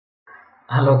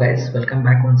Hello guys, welcome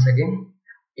back once again.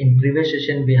 In previous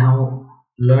session we have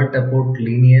learnt about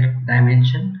linear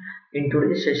dimension. In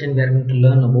today's session we are going to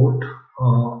learn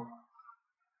about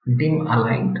dim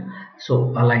aligned,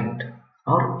 so aligned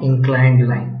or inclined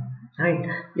line. Right.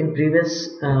 In previous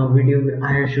video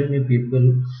I have shown you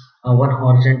people one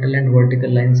horizontal and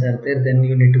vertical lines are there. Then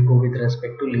you need to go with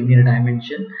respect to linear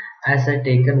dimension. As I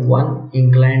taken one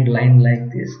inclined line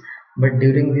like this, but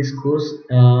during this course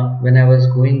when I was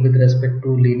going with respect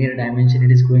to linear dimension,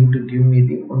 it is going to give me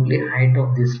the only height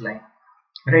of this line,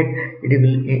 right?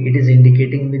 It is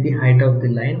indicating me the height of the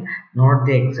line, not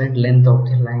the exact length of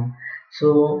the line.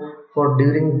 So for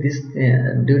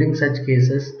during such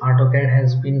cases, AutoCAD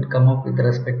has been come up with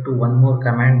respect to one more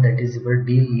command, that is your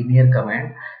dlinear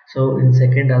command. So in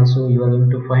second also you are going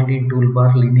to find in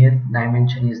toolbar linear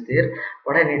dimension is there.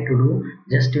 What I need to do,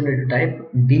 just you need to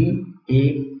type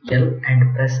DAL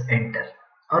and press enter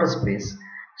or space.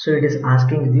 So it is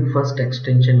asking the first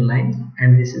extension line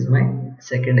and this is my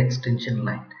second extension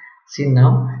line. See,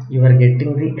 now you are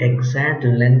getting the exact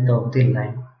length of the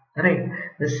line, right?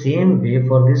 The same way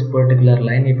for this particular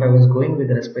line, if I was going with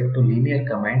respect to linear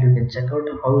command, you can check out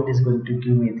how it is going to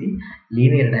give me the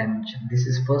linear dimension. This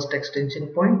is first extension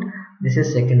point, this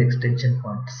is second extension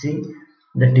point. See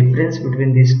the difference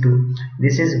between these two.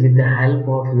 This is with the help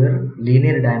of your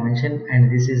linear dimension and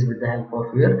this is with the help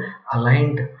of your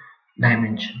aligned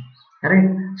dimension, right?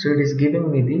 So it is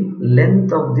giving me the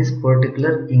length of this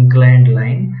particular inclined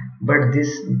line, but this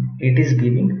it is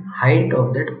giving height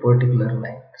of that particular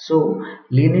line. So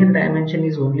linear dimension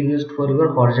is only used for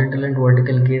your horizontal and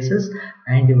vertical cases,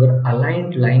 and your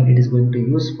aligned line it is going to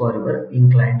use for your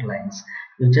inclined lines.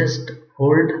 You just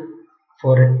hold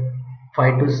for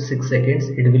 5 to 6 seconds,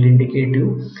 it will indicate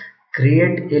you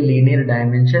create a linear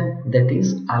dimension that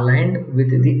is aligned with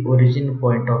the origin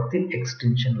point of the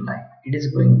extension line. It is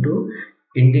going to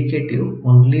indicate you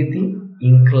only the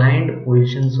inclined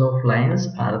positions of lines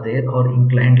are there, or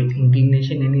inclined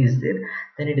inclination any is there,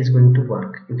 then it is going to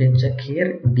work. You can check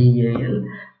here DAL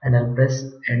and I'll press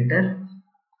enter,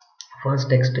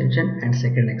 first extension and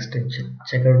second extension.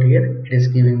 Check out here, it is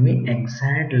giving me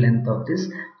exact length of this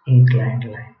inclined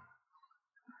line.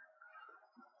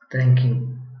 Thank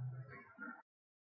you.